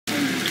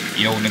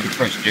Yo, nigga,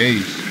 press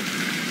J's.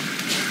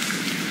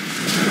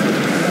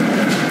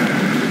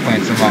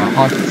 Playing some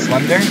Haunted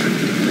Slender.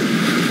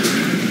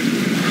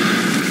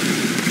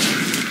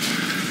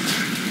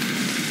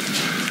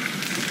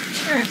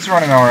 It's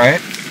running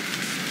alright.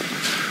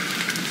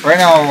 Right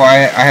now,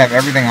 I have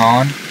everything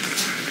on.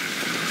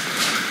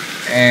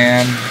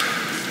 And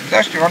it's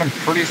actually running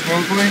pretty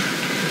smoothly.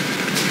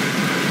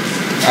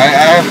 I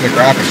have the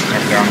graphics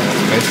turned down a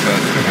little bit,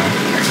 but, you know,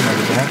 I can live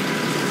with that.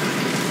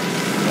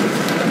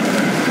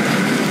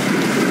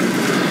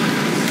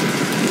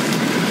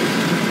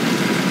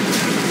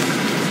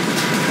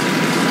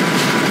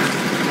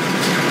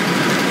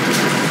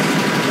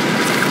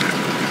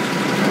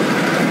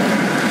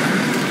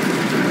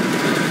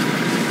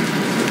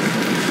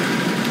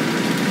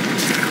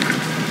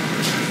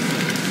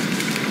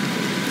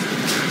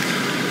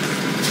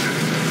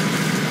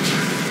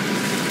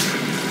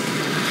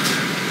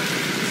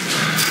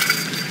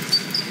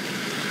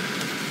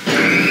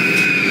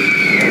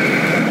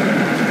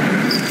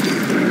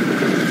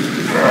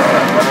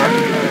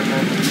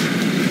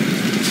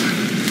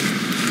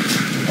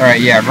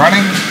 Alright, yeah,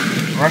 running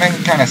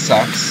kind of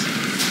sucks.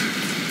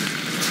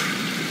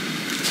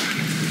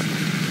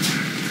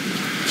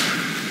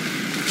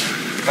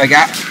 Like,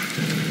 yeah,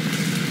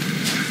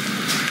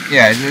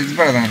 it's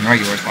better than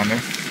regular Slender.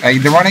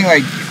 Like, the running,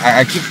 like,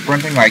 I keep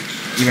sprinting, like,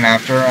 even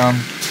after,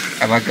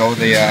 I let go of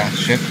the,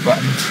 shift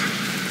button.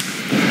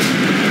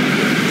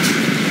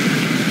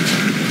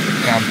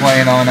 Yeah, I'm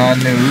playing on,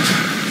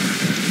 noob.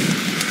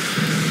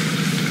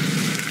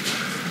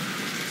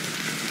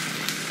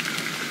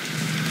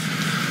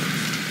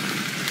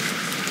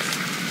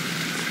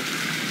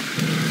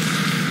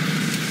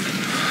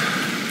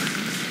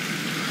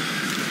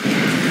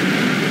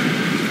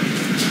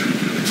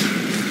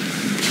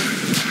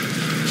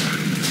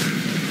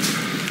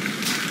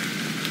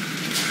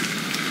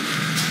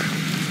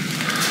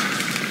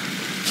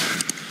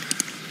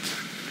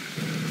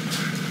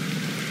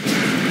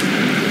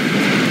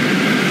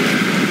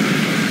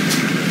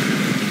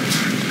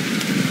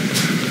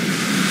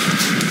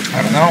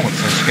 I don't know what's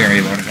so scary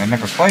about it. I've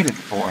never played it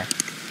before.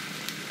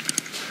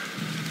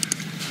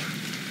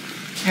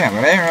 Yeah, but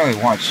I didn't really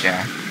watch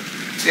Jack.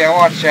 See, I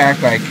watched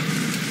Jack, like,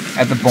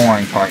 at the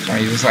boring parts, where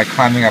he's just, like,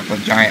 climbing up a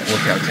giant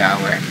lookout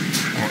tower.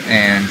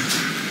 And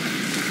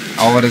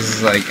all it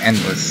is, like,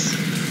 endless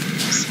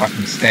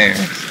fucking stairs.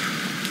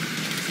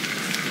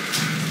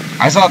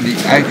 I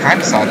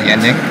kind of saw the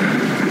ending.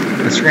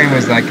 The screen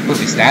was, like,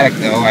 completely static,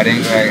 though. I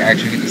didn't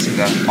actually get to see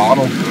the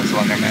model for the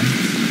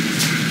Slenderman.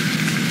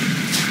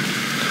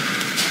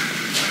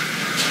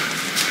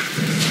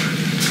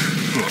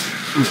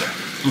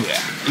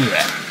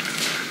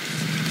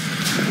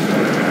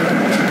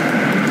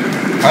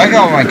 I like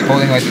how I'm like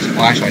holding like this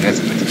flashlight as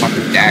if it's a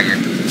fucking dagger.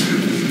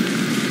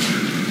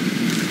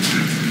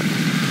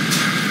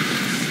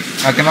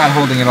 Like I'm not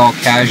holding it all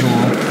casual.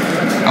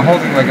 I'm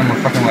holding like I'm a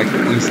fucking like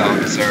police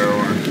officer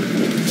or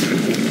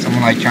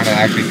someone like trying to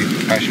actually be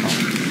professional.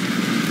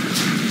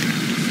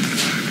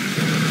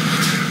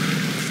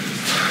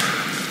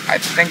 I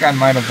think I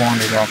might have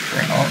wandered off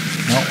train. Oh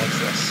no, what's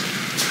this?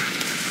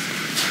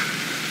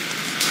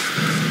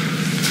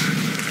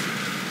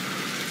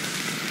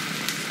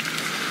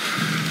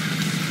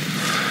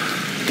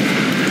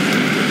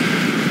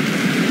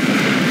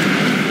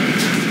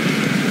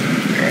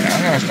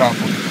 I'm gonna stop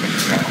with the quick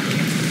now.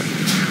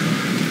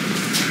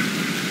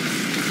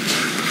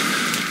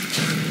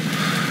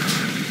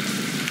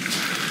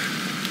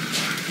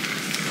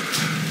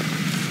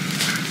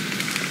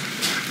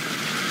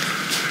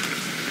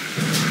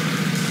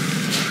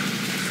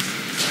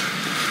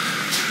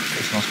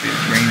 This must be a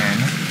green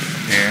end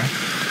here.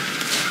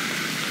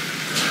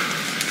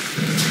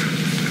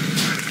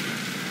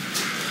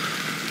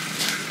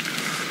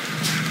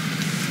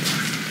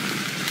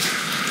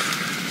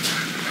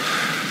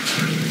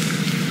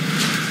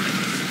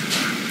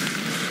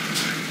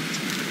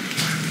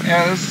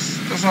 Yeah, this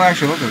doesn't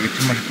actually look like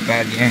too much of a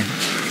bad game.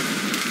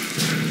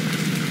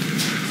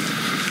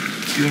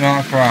 Do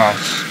not cross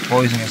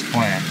poisonous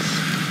plants.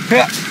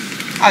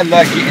 I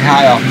like getting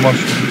high off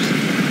mushrooms.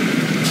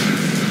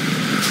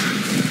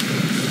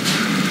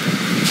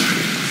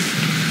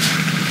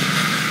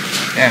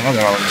 Damn, look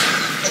at all this.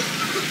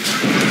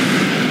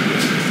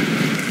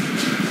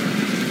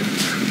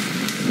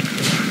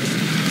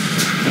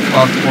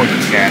 Love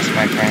poison gas,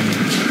 my friend.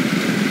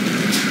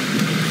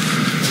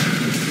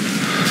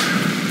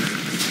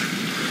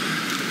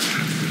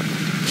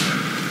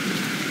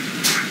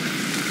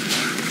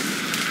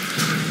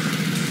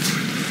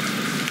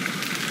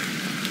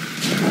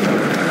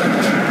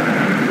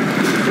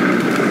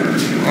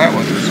 That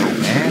wasn't so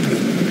bad.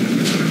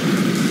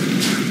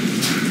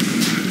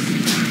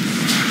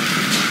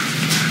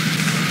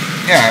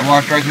 Yeah, I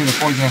walked right through the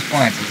poisonous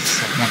plants.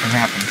 It's like nothing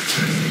happened.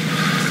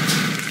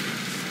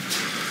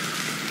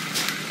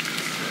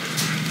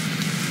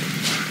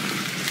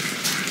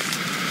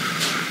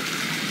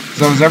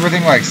 So is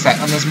everything like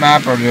set on this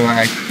map, or do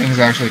like things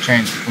actually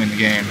change between the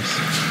games?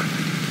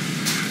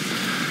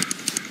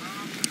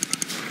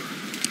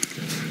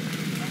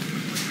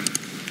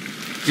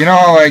 You know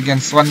how, like, in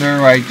Slender,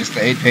 like, just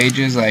the 8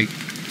 pages, like,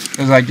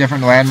 there's, like,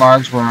 different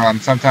landmarks where,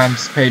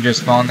 sometimes pages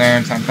spawn there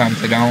and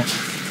sometimes they don't?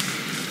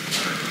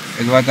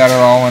 Is it like that at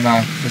all in,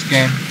 this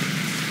game?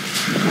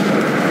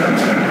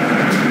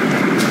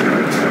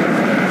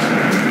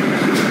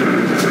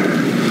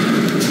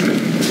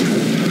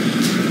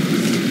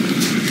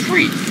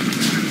 Sweet!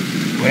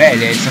 Well,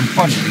 that adds some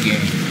fun to the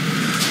game.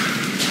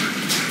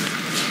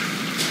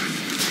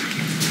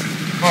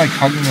 I'm, like,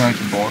 hugging, like,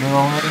 the border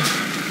already?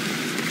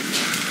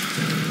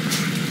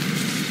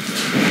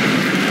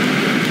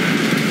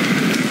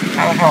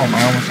 How the hell am I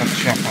almost at the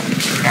chef man?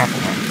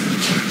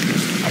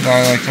 I thought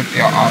I like took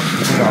the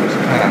opposite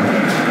path.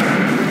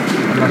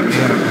 I must be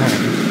out of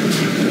time.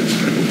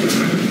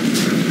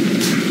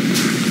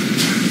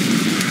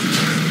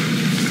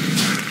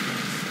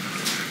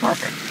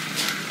 Perfect.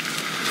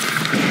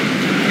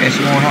 Guess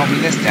you won't help me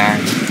this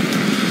time.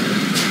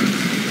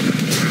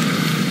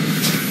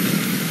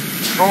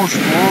 Oh,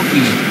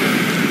 spooky.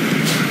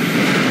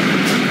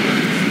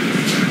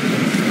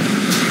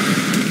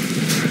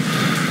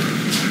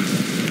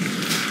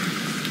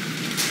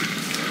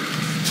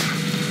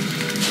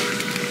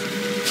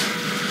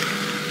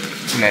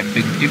 That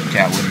big dip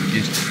tower in the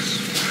distance.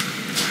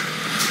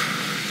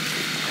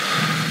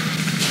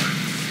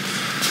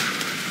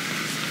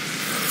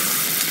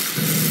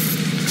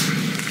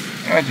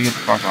 I have to get the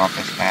fuck off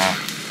this path.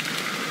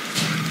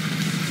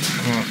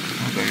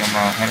 Looks like I'm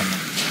heading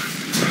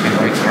in the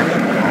right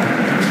direction.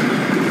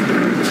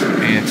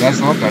 Hey, if that's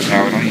the lookout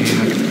tower, don't you need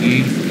like a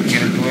key to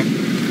get into it?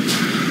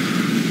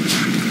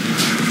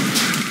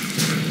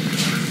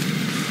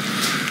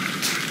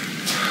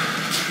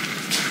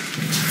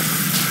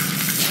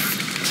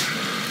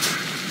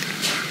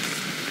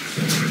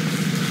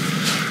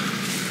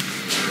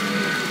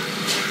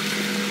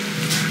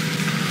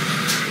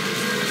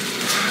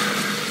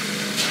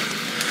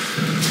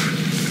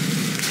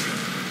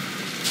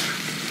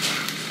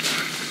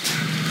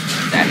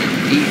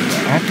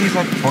 Aren't these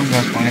like the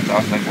poisonous plants I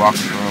was like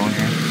walking through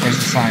earlier? Where's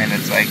the sign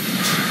that's like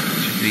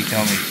should be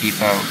telling me to keep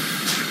out?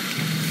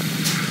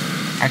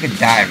 I could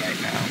die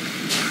right now.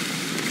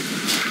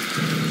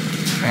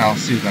 And I'll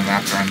sue them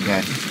after I'm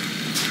dead.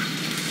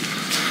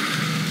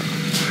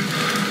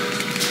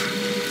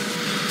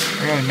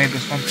 I really made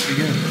this fence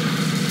pretty good.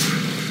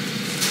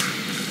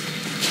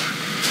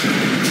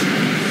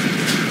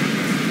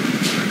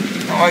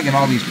 I'm liking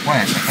all these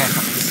plants. I can't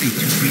fucking see 2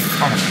 feet in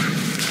front of me.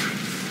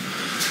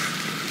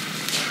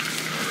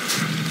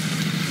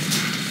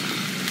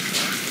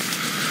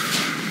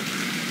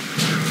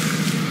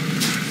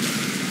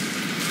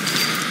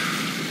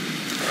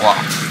 Wow.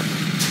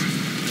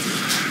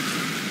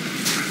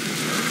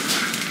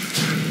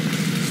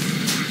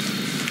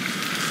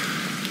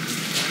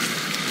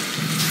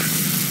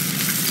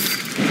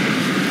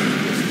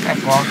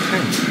 That's locked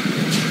too.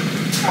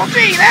 Well,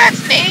 gee,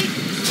 that's neat.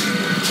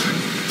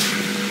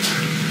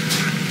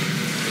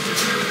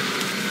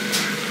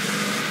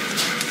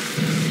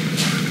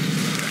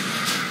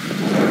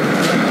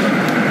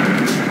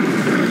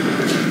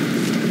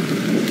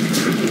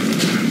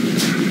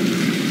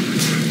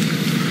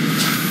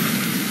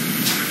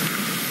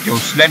 Yo,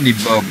 Slendy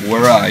Bub,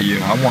 where are you?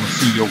 I want to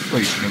see your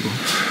face, nigga.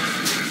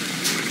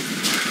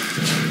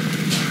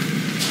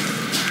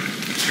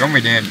 Show me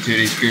damn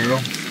titties, girl.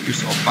 You're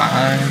so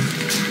fine.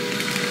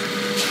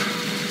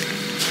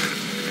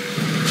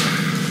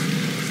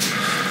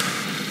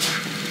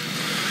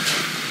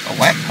 A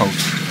lamppost.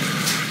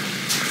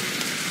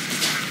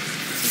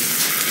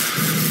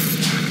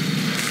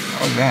 How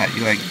was that?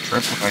 You like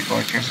trip with like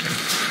electricity.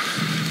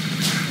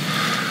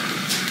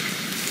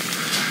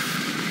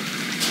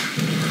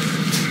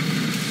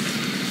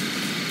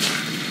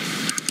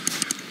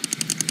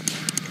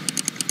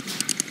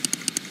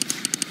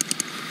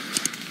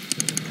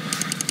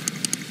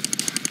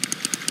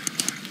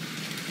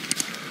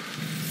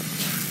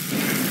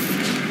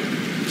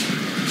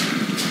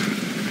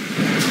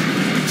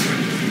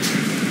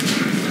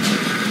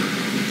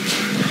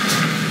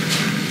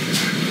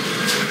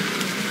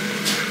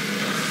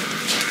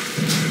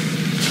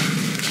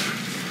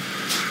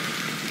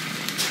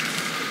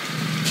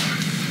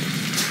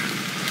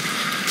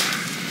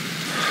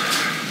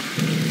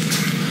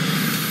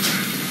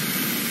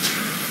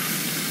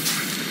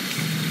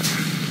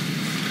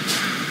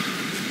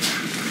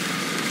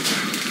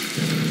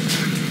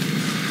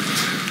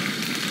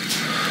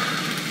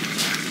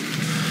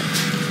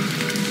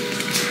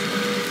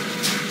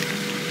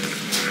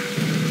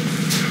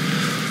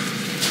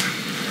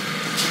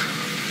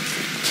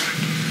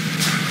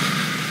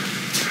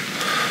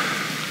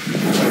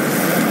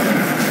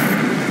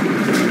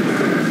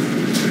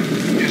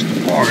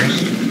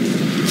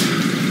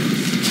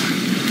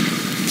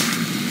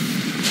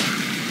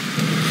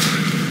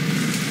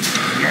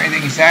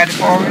 Inside the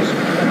forest?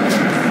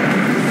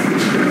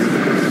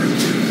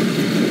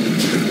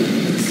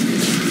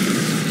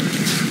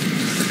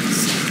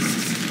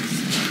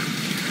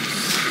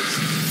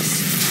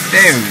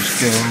 There we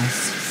go.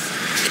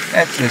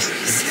 That's just...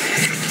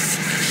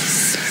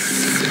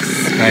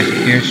 That's nice to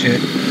hear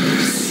shit.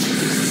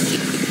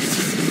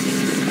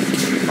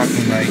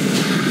 like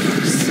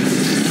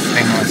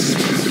thing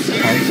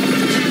type.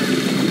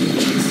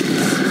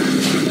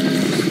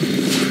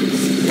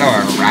 Oh,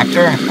 a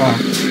raptor?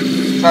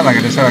 Sounds like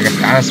I just heard like a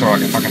dinosaur,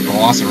 like a fucking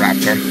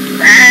velociraptor.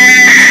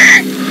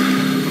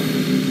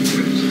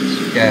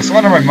 Yeah,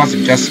 Slender must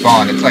have just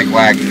spawned. It's like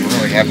lagging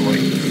really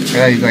heavily.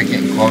 Really like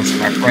getting close, and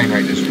my frame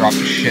rate just dropped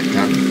a shit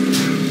ton.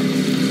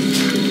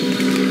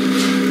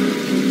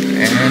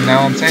 And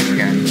now I'm safe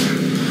again.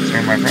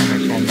 Turn my frame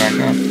rate's going back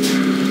up.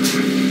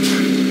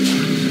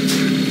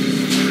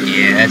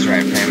 Yeah, that's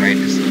right, frame rate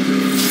just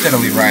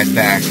steadily rise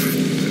back.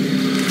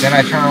 Then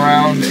I turn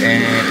around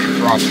and it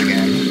drops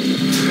again.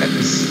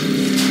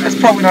 That's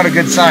probably not a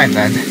good sign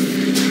then.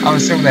 I'm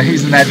assuming that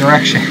he's in that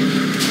direction.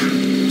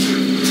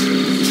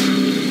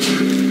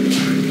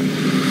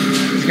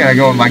 Just gotta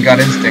go with my gut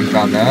instinct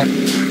on that.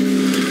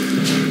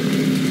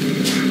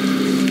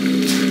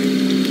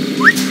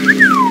 What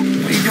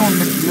are you doing,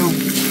 Mr. Blue?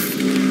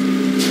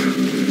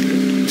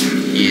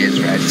 Yeah, that's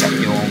right, suck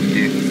your own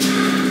dick.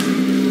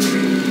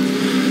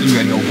 You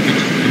got no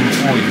bitches to do it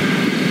for you.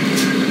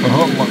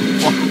 Oh,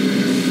 motherfucker.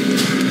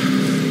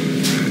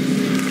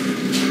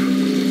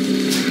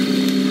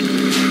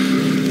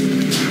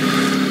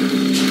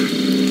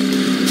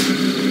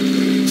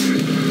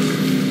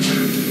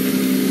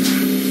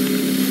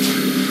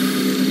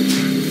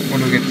 What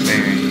do we get to say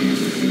right here?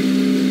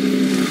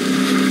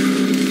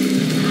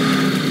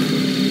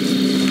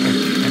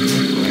 And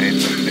this way,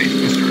 let's face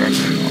this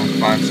direction. I'll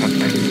find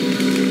something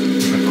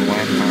with a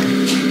landmark.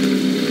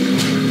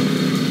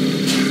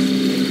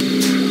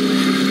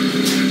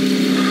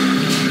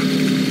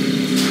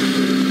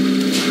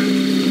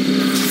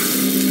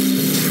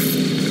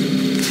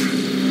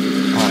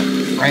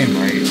 Frame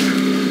rate.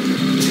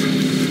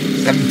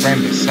 7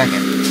 frames a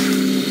second.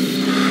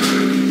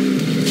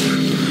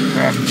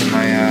 What happened to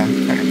my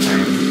second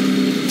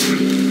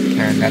frame?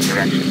 They're in that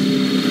direction.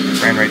 The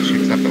frame rate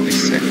shoots up at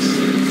least 6.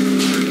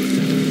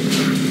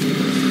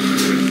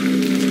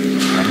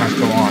 I must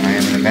go on. I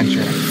am an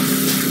adventurer.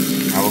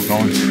 I will go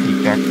into the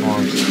deep dark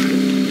forest.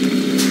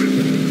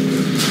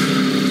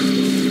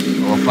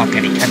 Oh fuck,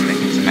 any tent that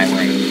gets in my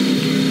way.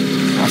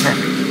 Oh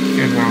perfect.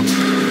 Here's where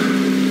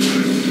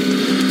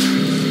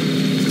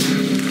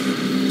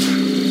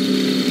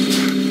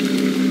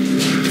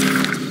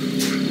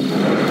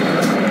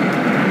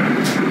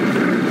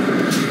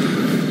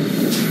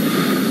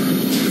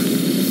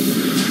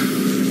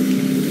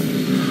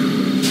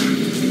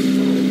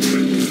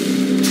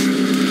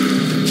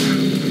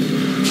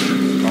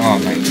oh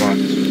my god,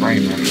 this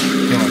frame rate is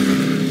killing me.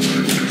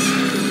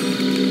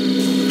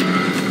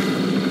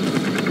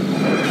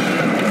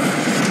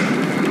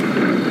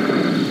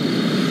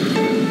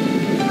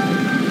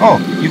 Oh,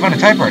 you found a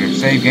typewriter.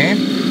 Save game?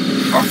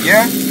 Oh,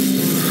 yeah?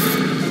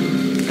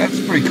 That's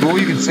pretty cool.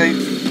 You can save...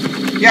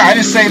 Yeah, I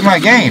just saved my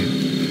game.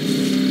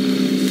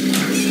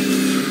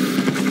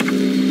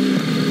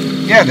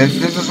 Yeah, there's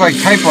this, like,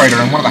 typewriter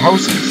in one of the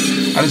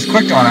houses. I just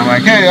clicked on it. I'm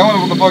like, hey, I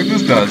wonder what the fuck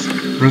this does.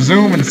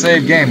 Resume and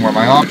save game were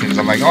my options.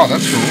 I'm like, oh,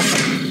 that's cool.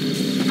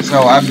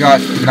 So I've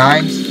got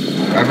 9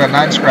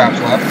 scraps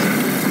left.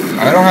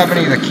 I don't have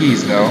any of the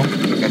keys though.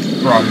 That's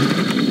the problem.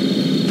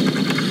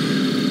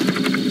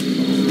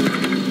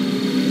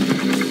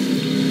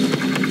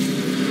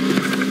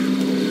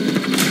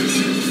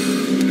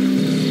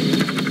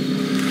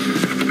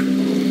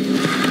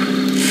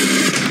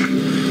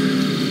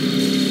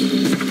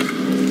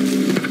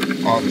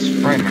 Oh, this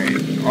frame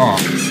rate. Oh,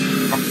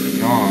 fucking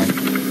god.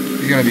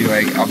 He's gonna be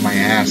like up my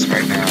ass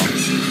right now. I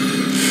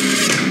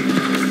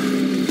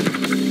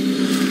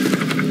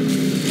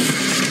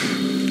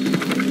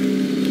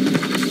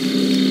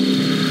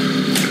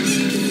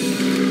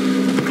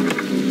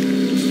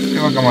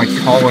feel like I'm like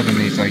taller than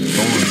these like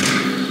doors.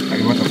 Like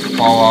I'm about to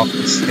fall off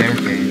the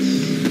staircase.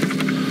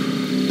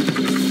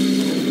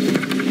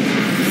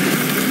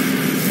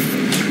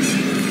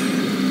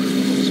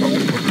 So I'm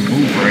gonna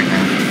move right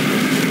now.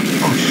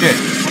 Oh shit!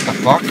 What the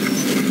fuck?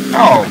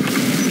 Oh!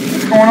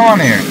 What's going on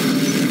here?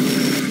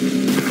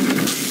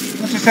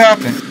 What just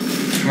happened?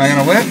 Am I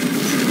gonna live?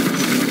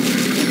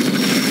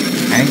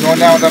 I ain't going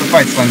down without a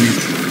fight, Slendy.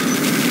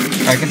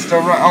 I can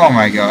still run. Oh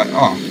my god.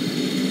 Oh.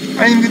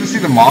 I didn't even get to see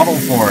the model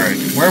for it.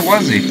 Where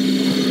was he?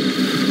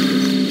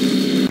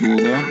 Cool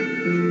though.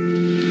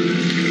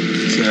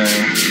 So.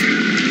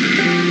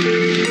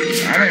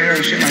 I didn't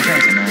really shit my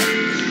pants on that.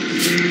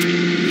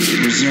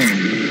 Resume.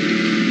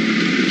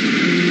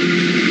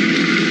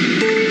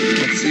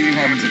 Let's see what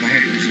happens if I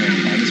hit resume.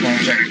 I just want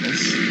to check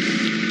this.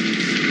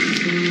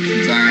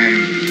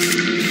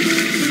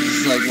 Since this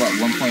is like what,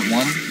 1.1?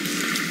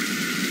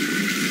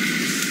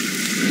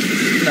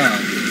 No, I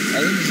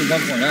think this is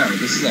 1.0.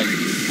 This is like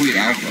complete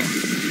alpha.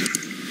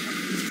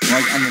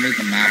 Like underneath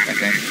the map, I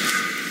think.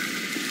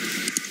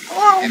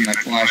 And my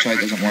flashlight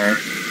doesn't work.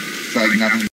 It's like nothing.